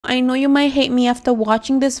I know you might hate me after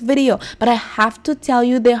watching this video, but I have to tell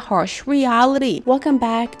you the harsh reality. Welcome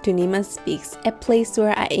back to Neemah Speaks, a place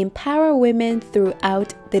where I empower women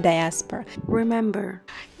throughout the diaspora. Remember,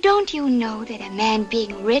 don't you know that a man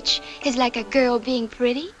being rich is like a girl being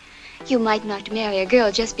pretty? You might not marry a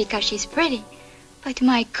girl just because she's pretty, but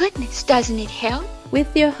my goodness, doesn't it help?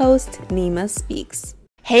 With your host, Neemah Speaks.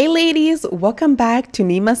 Hey ladies, welcome back to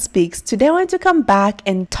Neemah Speaks. Today I want to come back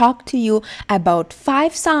and talk to you about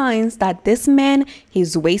 5 signs that this man,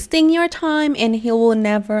 he's wasting your time and he will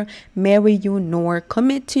never marry you nor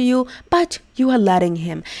commit to you, but you are letting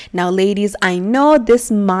him. Now ladies, I know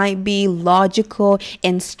this might be logical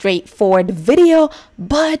and straightforward video,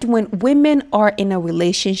 but when women are in a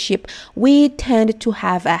relationship, we tend to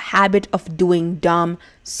have a habit of doing dumb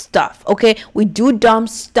stuff. Okay, we do dumb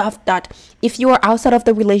stuff that if you are outside of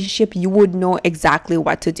the relationship, you would know exactly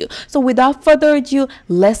what to do. So without further ado,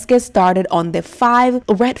 let's get started on the 5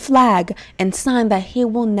 red flag and sign that he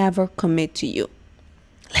will never commit to you.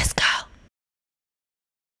 Let's go.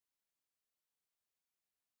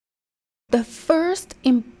 The first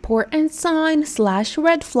important sign /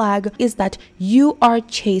 red flag is that you are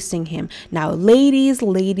chasing him. Now, ladies,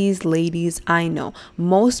 I know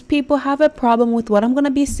most people have a problem with what I'm going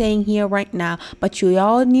to be saying here right now, but you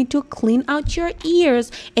all need to clean out your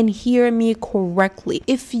ears and hear me correctly.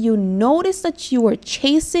 If you notice that you are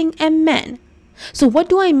chasing a man, so what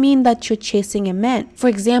do I mean that you're chasing a man? For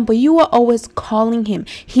example, you are always calling him.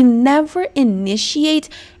 He never initiates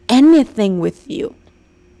anything with you.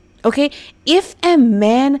 Okay, if a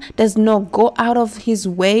man does not go out of his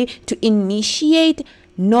way to initiate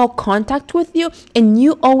no contact with you, and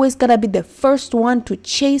you always gotta be the first one to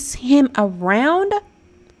chase him around,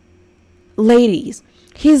 ladies,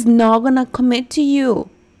 he's not gonna commit to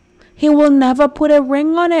you. He will never put a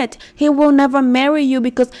ring on it. He will never marry you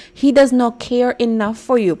because he does not care enough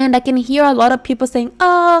for you. And I can hear a lot of people saying,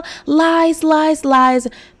 oh, lies.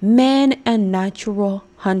 Men are natural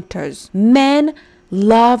hunters. Men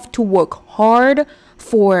love to work hard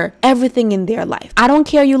for everything in their life. I don't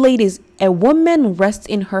care, you ladies. A woman rests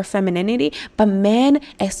in her femininity, but men,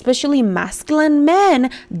 especially masculine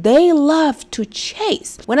men, they love to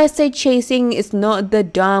chase. When I say chasing, it's not the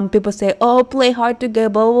dumb people say, oh, play hard to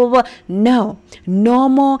get, blah, blah, blah. No,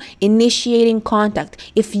 normal initiating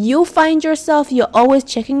contact. If you find yourself, you're always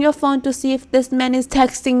checking your phone to see if this man is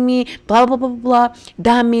texting me, blah, blah, blah, blah,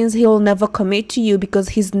 that means he'll never commit to you because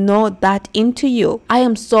he's not that into you. I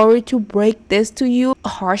am sorry to break this to you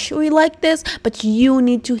harshly like this, but you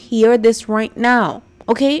need to hear this right now,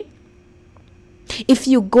 okay? If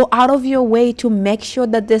you go out of your way to make sure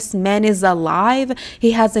that this man is alive,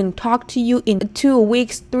 he hasn't talked to you in 2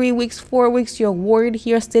 weeks, 3 weeks, 4 weeks, you're worried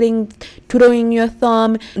here sitting twiddling your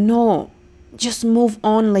thumb. No, just move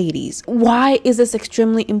on, ladies. Why is this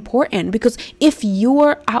extremely important? Because if you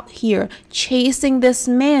are out here chasing this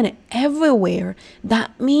man everywhere,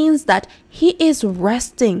 that means that he is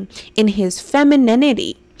resting in his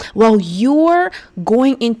femininity while you're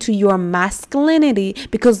going into your masculinity,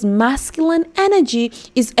 because masculine energy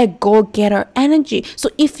is a go-getter energy. So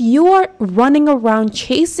if you are running around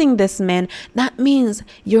chasing this man, that means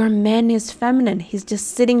your man is feminine. He's just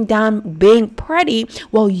sitting down being pretty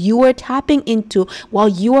while you are tapping into, while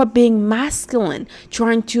you are being masculine,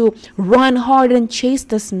 trying to run hard and chase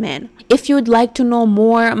this man. If you'd like to know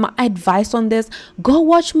more, my advice on this, go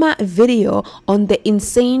watch my video on the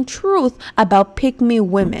insane truth about pick-me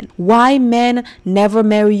women. Why men never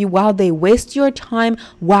marry you, while they waste your time,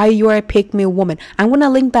 why you're a pick-me woman. I'm going to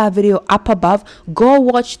link that video up above. Go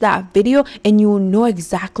watch that video and you'll know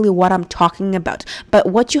exactly what I'm talking about. But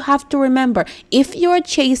what you have to remember, if you're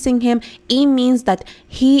chasing him, it means that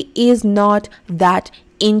he is not that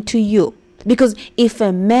into you. Because if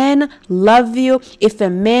a man loves you, if a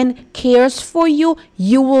man cares for you,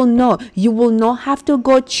 you will know. You will not have to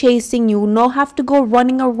go chasing. You will not have to go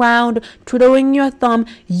running around, twiddling your thumb.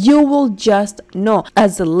 You will just know.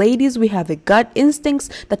 As the ladies, we have a gut instincts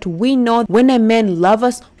that we know when a man loves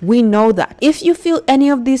us, we know that. If you feel any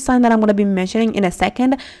of these signs that I'm going to be mentioning in a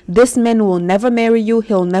second, this man will never marry you.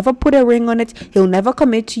 He'll never put a ring on it. He'll never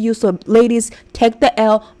commit to you. So ladies, take the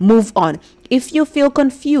L, move on. If you feel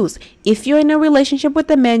confused, if you're in a relationship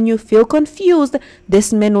with a man, you feel confused,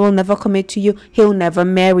 this man will never commit to you. He'll never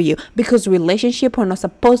marry you, because relationships are not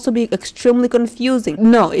supposed to be extremely confusing.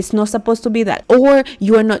 No, it's not supposed to be that. Or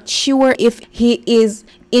you are not sure if he is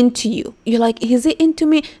into you. You're like, is he into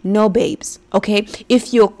me? No, babes. Okay,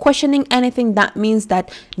 if you're questioning anything, that means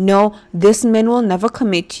that no, this man will never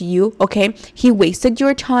commit to you. Okay, he wasted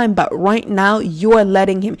your time, but right now you are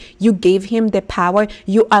letting him. You gave him the power.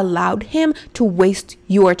 You allowed him to waste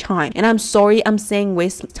your time. And I'm sorry I'm saying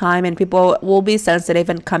waste time, and people will be sensitive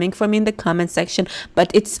and coming for me in the comment section,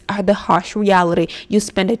 but it's the harsh reality. You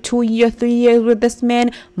spend a 2 year, 3 years with this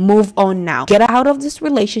man. Move on now. Get out of this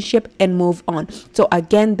relationship and move on. So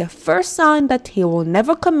again, the first sign that he will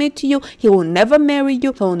never commit to you, he will never marry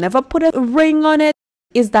you, he'll never put a ring on it,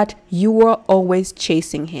 is that you are always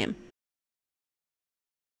chasing him.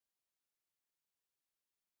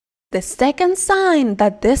 The second sign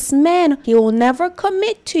that this man, he will never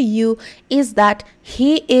commit to you, is that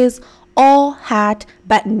he is all hat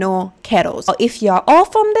but no kettles. If you're all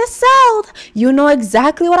from the south, you know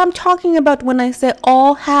exactly what I'm talking about when I say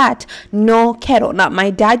all hat, no kettle. Now, my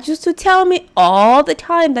dad used to tell me all the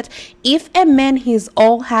time that if a man he's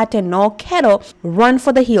all hat and no kettle, run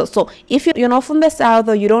for the hills. So if you're not from the south,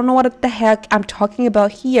 or you don't know what the heck I'm talking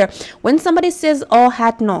about here, when somebody says all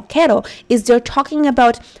hat no kettle, is they're talking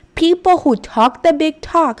about people who talk the big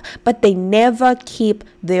talk but they never keep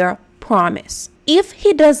their promise. If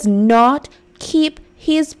he does not keep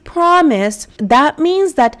his promise, that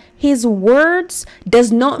means that his words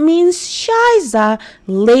does not mean shiza.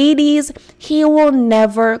 Ladies, he will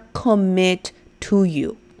never commit to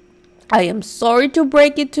you. I am sorry to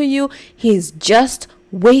break it to you. He's just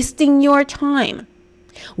wasting your time.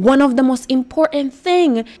 One of the most important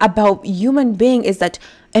thing about human being is that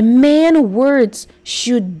a man's words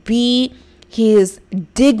should be his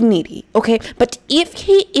dignity, okay? But if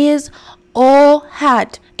he is all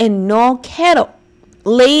hat and no kettle,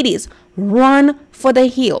 ladies, run for the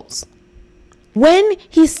hills. When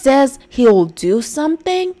he says he'll do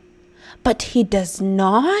something, but he does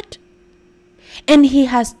not, and he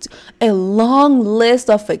has a long list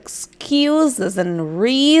of excuses and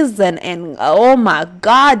reason, and oh my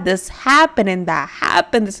God, this happened and that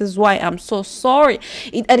happened. This is why I'm so sorry.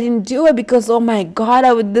 I didn't do it because oh my God,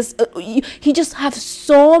 he just have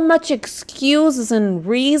so much excuses and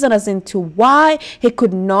reason as into why he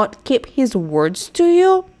could not keep his words to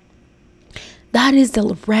you. That is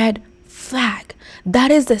the red flag.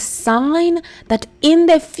 That is a sign that in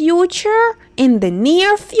the future, in the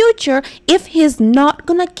near future, if he's not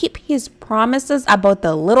gonna keep his promises about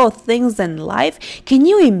the little things in life, can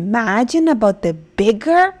you imagine about the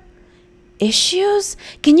bigger issues?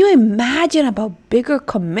 Can you imagine about bigger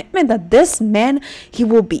commitment that this man, he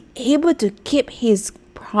will be able to keep his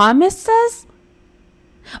promises?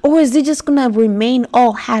 Or is he just gonna remain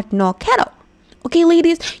all hat no kettle? Okay,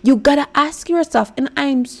 ladies, you gotta ask yourself, and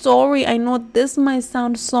I'm sorry, I know this might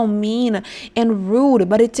sound so mean and rude,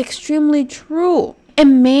 but it's extremely true. A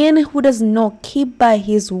man who does not keep by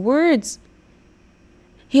his words,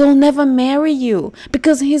 he'll never marry you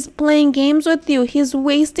because he's playing games with you. He's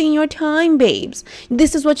wasting your time, babes.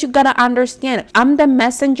 This is what you gotta understand. I'm the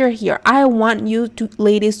messenger here. I want you to,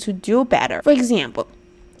 ladies, to do better. For example,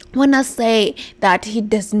 when I say that he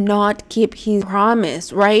does not keep his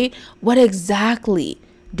promise, right? What exactly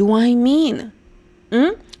do I mean?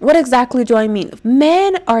 What exactly do I mean?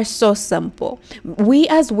 Men are so simple. We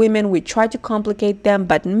as women, we try to complicate them,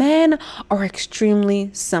 but men are extremely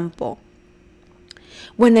simple.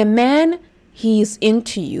 When a man, he's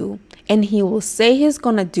into you, and he will say he's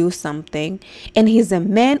gonna do something, and he's a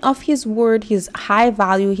man of his word, he's high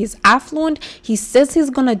value, he's affluent, he says he's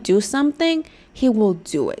gonna do something, he will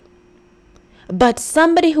do it. But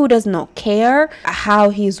somebody who does not care how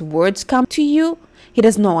his words come to you, he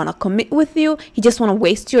does not want to commit with you, he just want to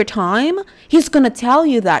waste your time, he's gonna tell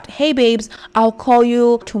you that, hey babes, I'll call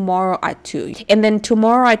you tomorrow at 2, and then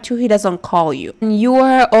tomorrow at 2 he doesn't call you, and you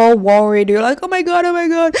are all worried. You're like, oh my god,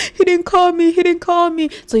 he didn't call me.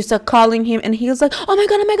 So you start calling him, and he's like, oh my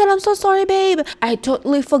god, I'm so sorry, babe, I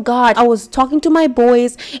totally forgot, I was talking to my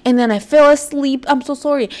boys and then I fell asleep, I'm so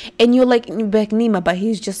sorry. And you're like, Neemah, but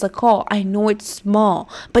he's just a call. I know it's small,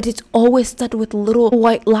 but it's always started with little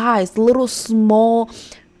white lies, little small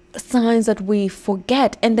signs that we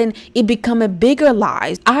forget, and then it become a bigger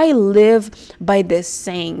lie. I live by this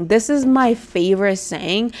saying. This is my favorite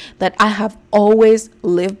saying that I have always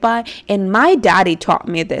lived by, and my daddy taught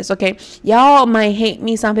me this. Okay, y'all might hate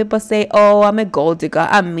me. Some people say, oh, I'm a gold digger,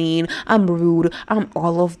 I'm mean, I'm rude, I'm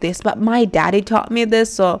all of this, but my daddy taught me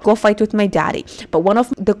this, so go fight with my daddy. But one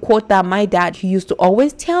of the quote that my dad used to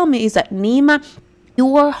always tell me is that, Neemah,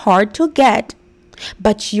 you are hard to get,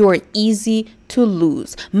 but you're easy to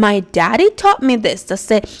lose. My daddy taught me this, to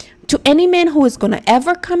say to any man who is gonna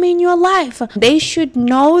ever come in your life, they should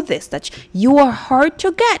know this, that you are hard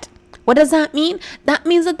to get. What does that mean? That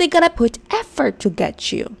means that they gotta put effort to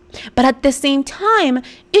get you. But at the same time,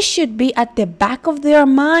 it should be at the back of their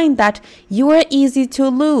mind that you are easy to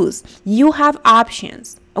lose. You have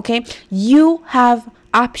options, okay? You have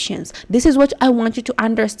options. This is what I want you to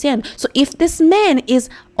understand. So if this man is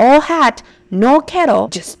all hat, no kettle,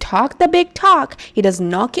 just talk the big talk, he does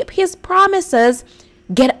not keep his promises,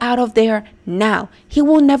 get out of there now. He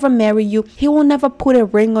will never marry you. He will never put a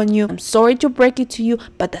ring on you. I'm sorry to break it to you,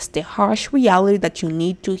 but that's the harsh reality that you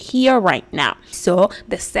need to hear right now. So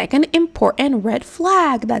the second important red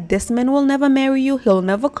flag that this man will never marry you, he'll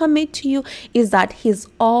never commit to you, is that he's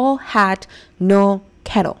all hat, no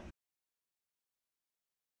kettle.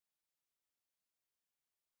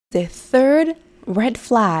 The third red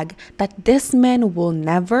flag that this man will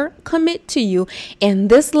never commit to you, and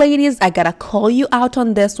this, ladies, I gotta call you out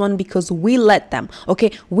on this one because we let them,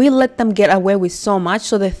 okay? We let them get away with so much.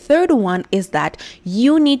 So the third one is that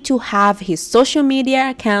you need to have his social media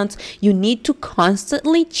accounts. You need to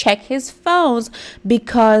constantly check his phones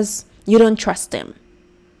because you don't trust him.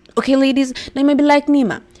 Okay, ladies, now you may be like,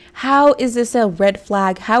 Neemah, how is this a red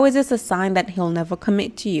flag? How is this a sign that he'll never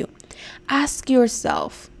commit to you? Ask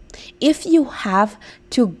yourself, if you have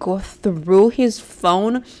to go through his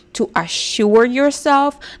phone to assure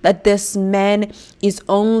yourself that this man is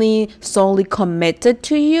only solely committed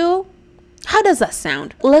to you, how does that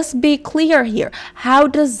sound? Let's be clear here. How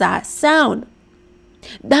does that sound?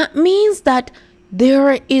 That means that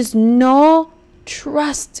there is no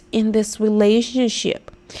trust in this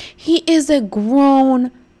relationship. He is a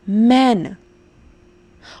grown man.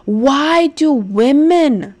 Why do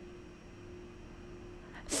women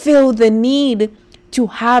feel the need to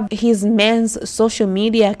have his man's social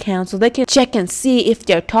media account so they can check and see if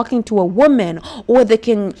they're talking to a woman, or they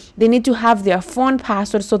need to have their phone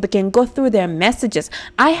password so they can go through their messages?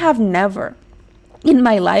 I have never in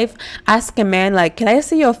my life asked a man, like, can I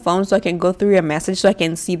see your phone so I can go through your message so I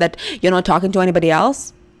can see that you're not talking to anybody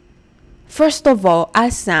else? First of all, I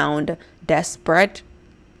sound desperate.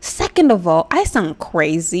 Second of all, I sound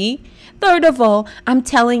crazy. Third of all, I'm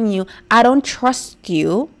telling you, I don't trust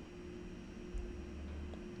you.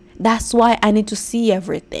 That's why I need to see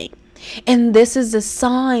everything. And this is a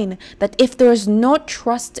sign that if there's no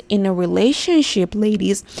trust in a relationship,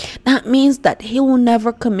 ladies, that means that he will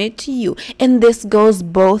never commit to you. And this goes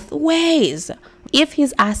both ways. If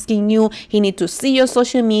he's asking you, he need to see your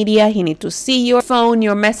social media, he need to see your phone,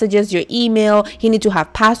 your messages, your email, he need to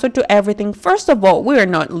have password to everything. First of all, we are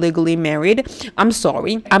not legally married. I'm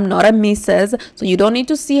sorry, I'm not a Mrs., so you don't need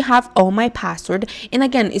to have all my password. And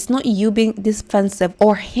again, it's not you being defensive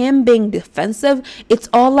or him being defensive. It's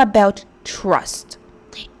all about trust.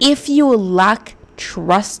 If you lack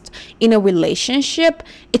trust in a relationship,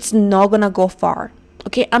 it's not gonna go far.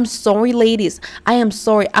 Okay, I'm sorry, ladies. I am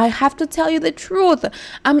sorry. I have to tell you the truth.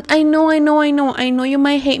 I know you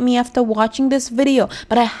might hate me after watching this video,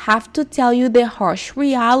 but I have to tell you the harsh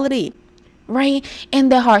reality, right?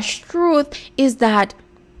 And the harsh truth is that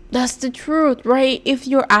that's the truth, right? If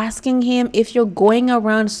you're asking him, if you're going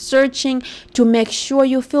around searching to make sure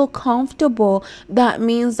you feel comfortable, that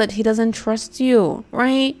means that he doesn't trust you,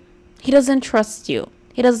 right? He doesn't trust you.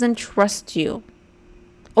 He doesn't trust you.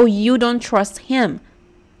 Or you don't trust him.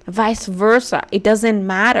 Vice versa. It doesn't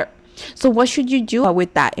matter. So what should you do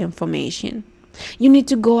with that information? You need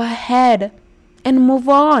to go ahead and move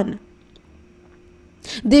on.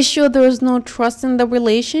 This shows there is no trust in the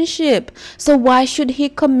relationship. So why should he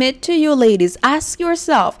commit to you, ladies? Ask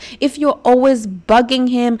yourself. If you're always bugging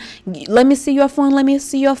him, let me see your phone, let me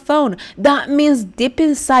see your phone, that means deep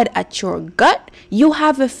inside at your gut, you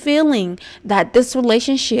have a feeling that this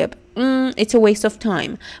relationship, it's a waste of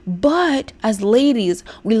time. But as ladies,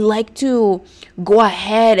 we like to go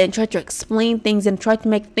ahead and try to explain things and try to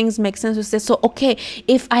make things make sense. We say, so okay,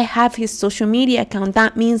 if I have his social media account,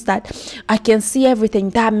 that means that I can see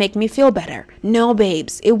everything. That make me feel better. No,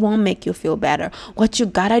 babes, it won't make you feel better. What you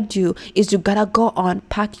gotta do is you gotta go on,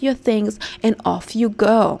 pack your things, and off you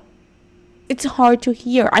go. It's hard to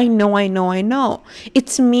hear. I know.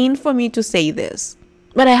 It's mean for me to say this,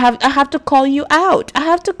 but I have to call you out. I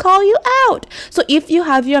have to call you out. So if you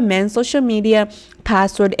have your man's social media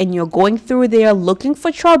password and you're going through there looking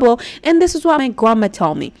for trouble, and this is what my grandma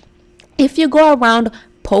told me, if you go around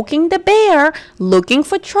poking the bear looking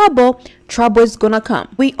for trouble, trouble is gonna come.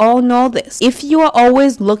 We all know this. If you are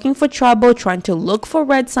always looking for trouble, trying to look for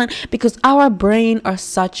red sign, because our brain are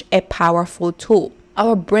such a powerful tool.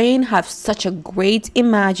 Our brain has such a great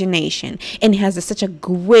imagination and has such a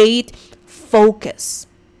great focus.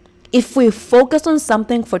 If we focus on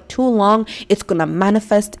something for too long, it's gonna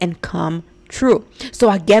manifest and come true.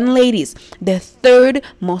 So again, ladies, the third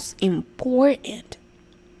most important,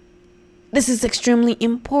 this is extremely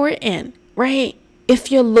important, right?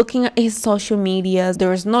 If you're looking at his social medias,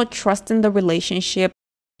 there is no trust in the relationship.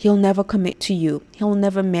 He'll never commit to you. He'll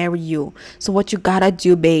never marry you. So what you gotta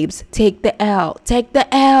do, babes, take the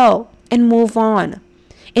L and move on.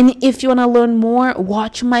 And if you want to learn more,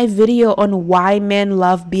 watch my video on why men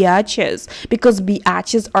love biatches. Because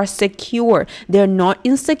biatches are secure. They're not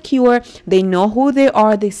insecure. They know who they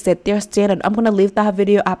are. They set their standard. I'm going to leave that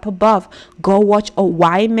video up above. Go watch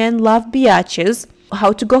why men love biatches.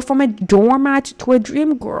 How to go from a doormat to a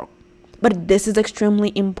dream girl. But this is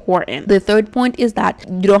extremely important. The third point is that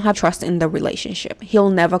you don't have trust in the relationship. He'll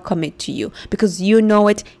never commit to you. Because you know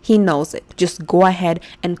it. He knows it. Just go ahead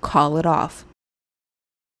and call it off.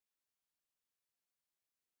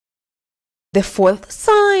 The fourth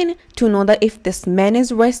sign to know that if this man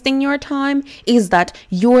is wasting your time is that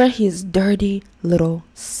you're his dirty little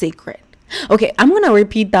secret. Okay, I'm going to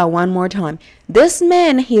repeat that one more time. This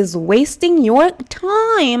man, he's wasting your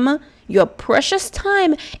time, your precious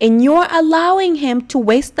time, and you're allowing him to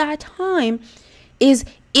waste that time is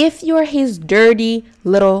if you're his dirty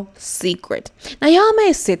little secret. Now, y'all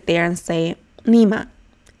may sit there and say, Neemah,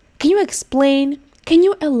 can you explain? Can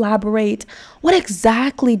you elaborate? What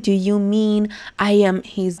exactly do you mean I am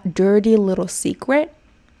his dirty little secret?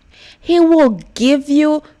 He will give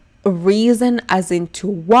you a reason as into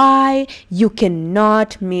why you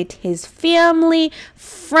cannot meet his family,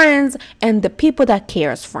 friends, and the people that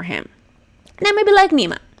cares for him. Now maybe like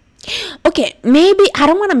Neemah. Okay, maybe I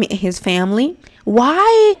don't want to meet his family.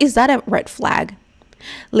 Why is that a red flag?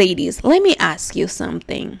 Ladies, let me ask you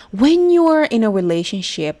something. When you're in a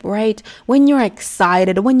relationship, right? When you're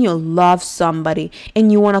excited, when you love somebody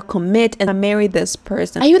and you want to commit and marry this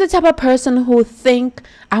person, are you the type of person who think,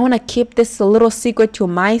 I want to keep this a little secret to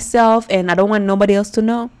myself and I don't want nobody else to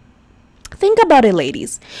know? Think about it,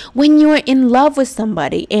 ladies. When you're in love with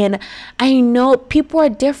somebody, and I know people are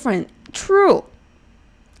different, true,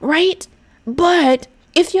 right? But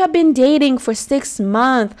if you have been dating for 6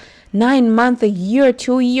 months, 9 months, a year,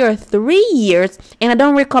 2 years, 3 years, and I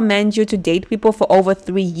don't recommend you to date people for over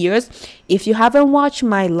 3 years. If you haven't watched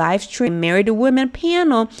my live stream Married Women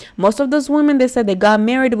panel, most of those women, they said they got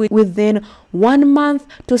married within 1 month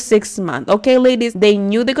to 6 months. Okay, ladies, they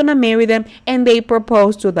knew they're gonna marry them and they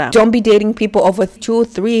proposed to them. Don't be dating people over 2,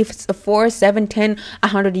 3, 4, 7, 10,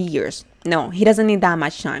 100 years. No, he doesn't need that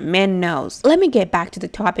much time. Man knows. Let me get back to the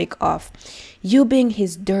topic of you being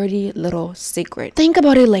his dirty little secret. Think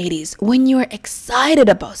about it, ladies. When you're excited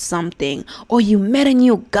about something or you met a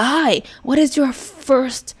new guy, what is your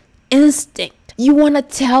first instinct? You want to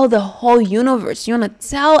tell the whole universe. You want to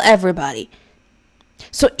tell everybody.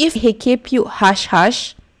 So if he keep you hush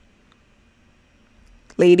hush,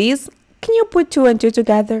 ladies, can you put 2 and 2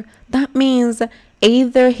 together? That means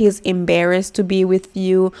either he's embarrassed to be with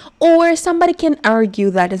you, or somebody can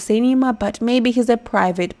argue that and say, Neemah, but maybe he's a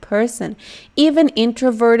private person. Even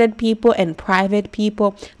introverted people and private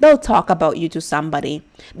people, they'll talk about you to somebody.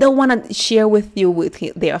 They'll want to share with you with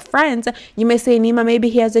their friends. You may say, Neemah, maybe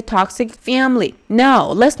he has a toxic family.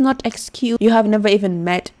 No, let's not excuse you have never even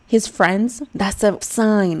met his friends. That's a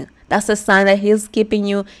sign. That's a sign that he's keeping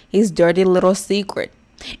you his dirty little secret.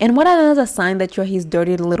 And what another sign that you're his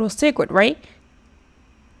dirty little secret, right?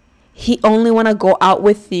 He only want to go out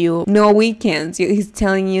with you no weekends. He's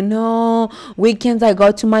telling you, no weekends I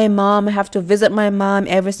go to my mom. I have to visit my mom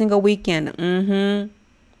every single weekend.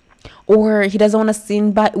 Or he doesn't want to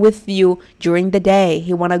sit with you during the day.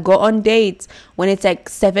 He want to go on dates when it's like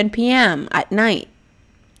 7 p.m. at night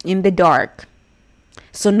in the dark,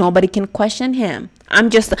 so nobody can question him. I'm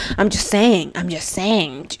just saying. I'm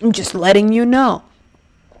just letting you know.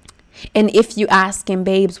 And if you ask him,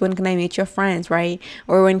 babes, when can I meet your friends, right?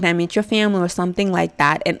 Or when can I meet your family or something like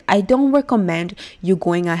that. And I don't recommend you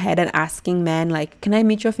going ahead and asking men, like, can I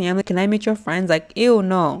meet your family? Can I meet your friends? Like, ew,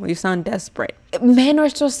 no, you sound desperate. Men are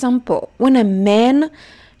so simple. When a man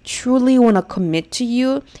truly want to commit to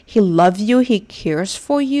you, he loves you, he cares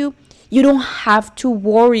for you, you don't have to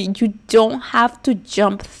worry. You don't have to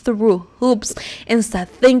jump through hoops and start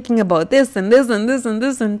thinking about this and this and this and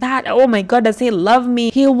this and that. Oh my God, does he love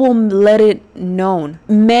me? He will let it known.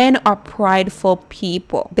 Men are prideful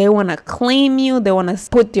people. They want to claim you. They want to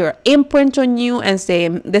put their imprint on you and say,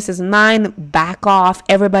 this is mine. Back off.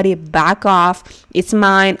 Everybody back off. It's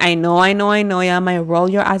mine. I know. Yeah, I might roll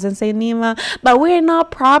your eyes and say, Neemah, but we're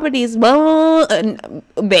not properties. Well,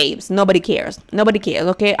 babes, nobody cares. Nobody cares.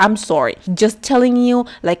 Okay, I'm sorry. Just telling you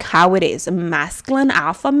like how it is. Masculine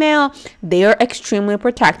alpha male, they are extremely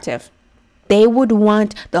protective. they would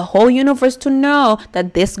want the whole universe to know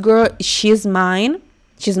that this girl, she's mine.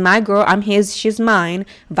 She's my girl, I'm his, she's mine,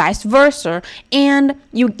 vice versa. And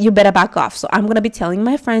you better back off. So I'm going to be telling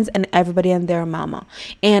my friends and everybody and their mama.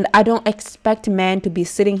 And I don't expect men to be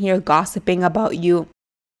sitting here gossiping about you.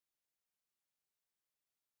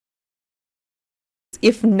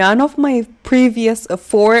 If none of my previous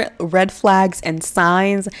 4 red flags and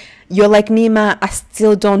signs, you're like, Neemah, I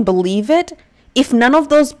still don't believe it. If none of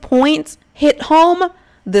those points hit home,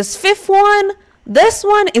 this 5th one, this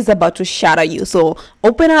one is about to shatter you. So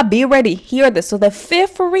open up, be ready, hear this. So the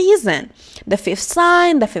 5th reason, the 5th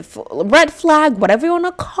sign, the 5th red flag, whatever you want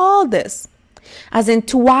to call this, as in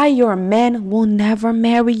to why your man will never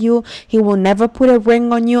marry you, he will never put a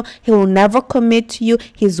ring on you, he will never commit to you,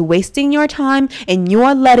 he's wasting your time and you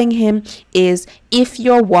are letting him, is if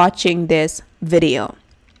you're watching this video.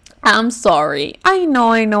 I'm sorry. I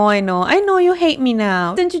know you hate me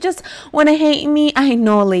now. Didn't you just want to hate me? I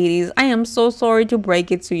know, ladies. I am so sorry to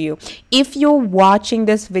break it to you. If you're watching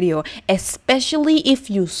this video, especially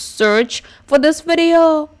if you search for this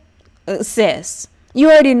video, sis,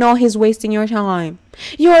 you already know he's wasting your time.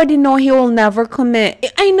 You already know he will never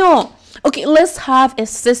commit. I know. Okay, let's have a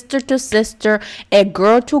sister to sister, a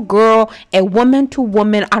girl to girl, a woman to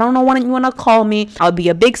woman. I don't know what you want to call me. I'll be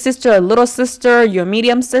a big sister, a little sister, your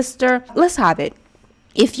medium sister. Let's have it.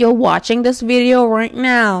 If you're watching this video right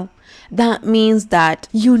now, that means that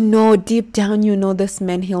you know deep down, you know this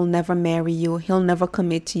man, he'll never marry you. He'll never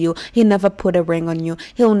commit to you. He'll never put a ring on you.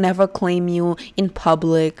 He'll never claim you in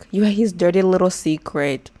public. You are his dirty little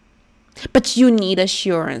secret. But you need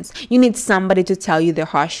assurance. You need somebody to tell you the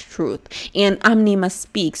harsh truth. And I'm Neemah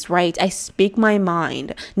Speaks, right? I speak my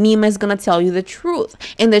mind. Neemah is going to tell you the truth.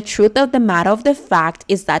 And the truth of the matter of the fact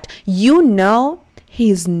is that you know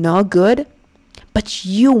he's not good, but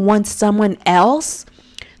you want someone else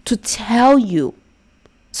to tell you.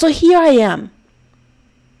 So here I am.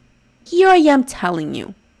 Here I am telling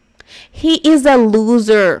you. He is a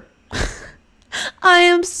loser. I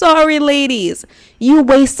am sorry, ladies. You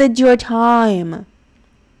wasted your time.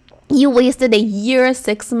 You wasted a year,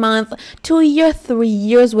 6 months, 2 years, 3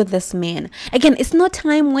 years with this man. Again, it's not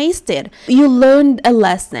time wasted. You learned a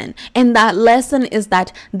lesson. And that lesson is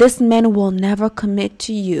that this man will never commit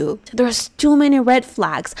to you. There's too many red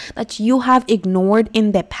flags that you have ignored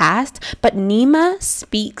in the past. But Neemah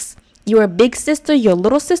Speaks. Your big sister, your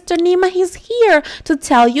little sister Neemah, he's here to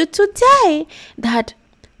tell you today that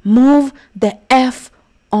move the F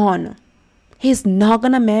on. He's not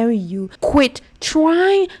gonna marry you. Quit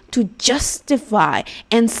trying to justify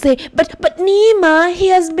and say, but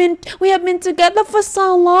Neemah, we have been together for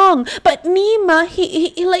so long. But Neemah,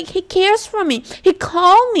 he cares for me. He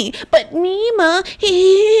called me. But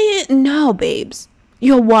Neemah, no, babes.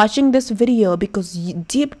 You're watching this video because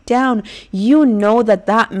deep down, you know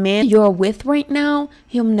that man you're with right now,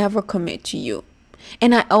 he'll never commit to you.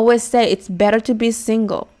 And I always say it's better to be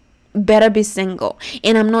single. Better be single.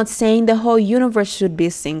 And I'm not saying the whole universe should be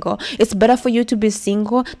single. It's better for you to be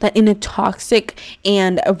single than in a toxic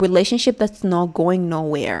and a relationship that's not going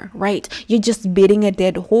nowhere, right? You're just beating a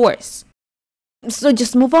dead horse. So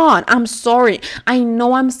just move on. I'm sorry. I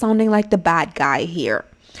know I'm sounding like the bad guy here,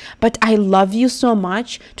 but I love you so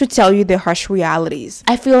much to tell you the harsh realities.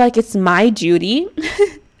 I feel like it's my duty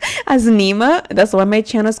as Neemah. That's why my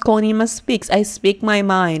channel is called Neemah Speaks. I speak my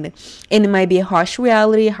mind. And it might be a harsh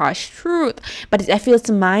reality, harsh truth, but I feel it's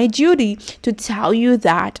my duty to tell you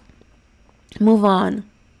that move on.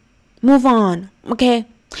 Move on, okay?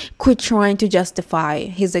 Quit trying to justify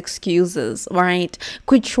his excuses, right?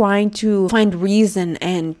 Quit trying to find reason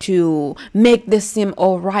and to make this seem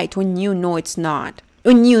all right when you know it's not.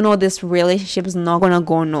 When you know this relationship is not gonna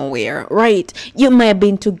go nowhere, right? You might have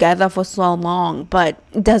been together for so long, but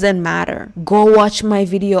it doesn't matter. Go watch my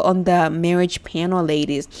video on the marriage panel,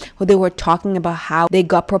 ladies, who they were talking about how they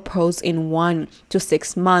got proposed in 1 to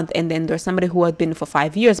 6 months, and then there's somebody who had been for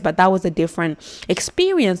 5 years, but that was a different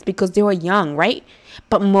experience because they were young, right?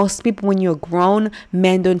 But most people, when you're grown,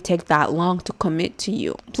 men don't take that long to commit to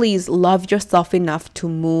you. Please love yourself enough to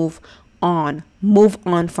move on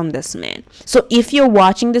from this man. So if you're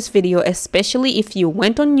watching this video, especially if you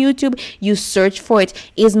went on YouTube, you search for it,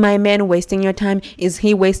 is my man wasting your time? Is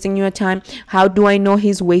he wasting your time? How do I know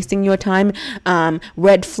he's wasting your time?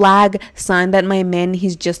 Red flag, sign that my man,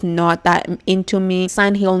 he's just not that into me,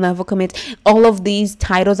 sign he'll never commit. All of these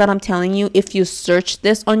titles that I'm telling you, if you search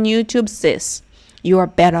this on YouTube, sis, you're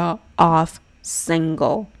better off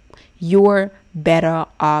single. You're better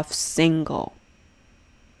off single.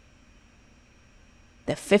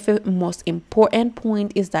 The 5th most important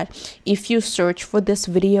point is that if you search for this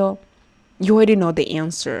video, you already know the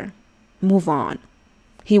answer. move on.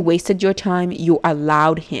 He wasted your time. You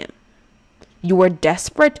allowed him. You were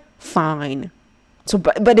desperate. Fine. So,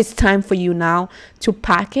 but it's time for you now to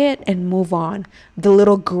pack it and move on. The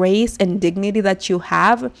little grace and dignity that you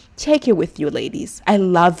have, take it with you, ladies. I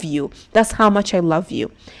love you. That's how much I love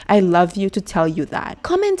you. I love you to tell you that.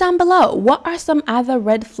 Comment down below. What are some other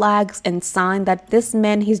red flags and signs that this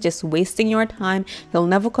man, he's just wasting your time? He'll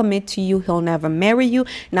never commit to you. He'll never marry you.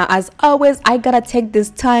 Now, as always, I gotta take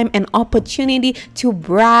this time and opportunity to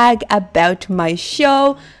brag about my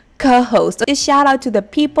show co-host. A shout out to the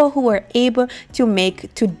people who were able to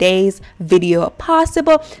make today's video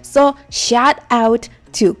possible. So shout out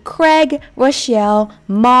to Craig, Rochelle,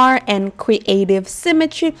 Mar, and Creative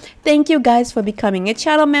Symmetry. Thank you guys for becoming a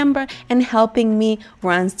channel member and helping me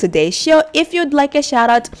run today's show. If you'd like a shout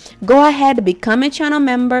out, go ahead, become a channel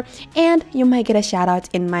member, and you might get a shout out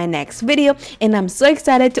in my next video. And I'm so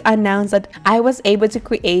excited to announce that I was able to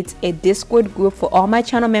create a Discord group for all my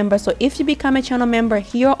channel members. So if you become a channel member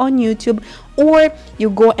here on YouTube, or you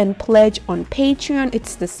go and pledge on Patreon,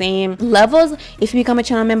 it's the same levels. If you become a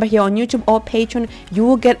channel member here on YouTube or Patreon, you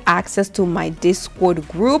will get access to my Discord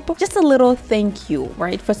group. Just a little thank you,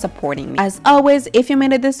 right, for supporting me. As always, if you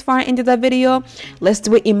made it this far into the video, let's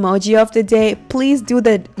do an emoji of the day. Please do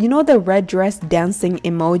the, you know, the red dress dancing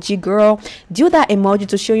emoji, girl. Do that emoji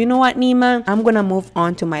to show, you know what, Neemah, I'm gonna move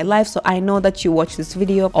on to my life. So I know that you watched this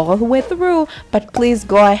video all the way through, but please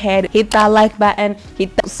go ahead, hit that like button,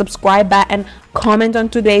 hit the subscribe button, comment on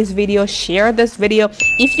today's video, share this video.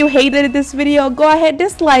 If you hated this video, go ahead,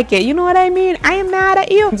 dislike it. You know what I mean? I am mad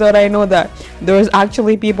at you. So I know that there's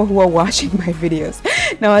actually people who are watching my videos.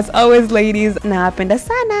 Now, as always, ladies, Nawapenda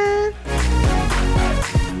sana.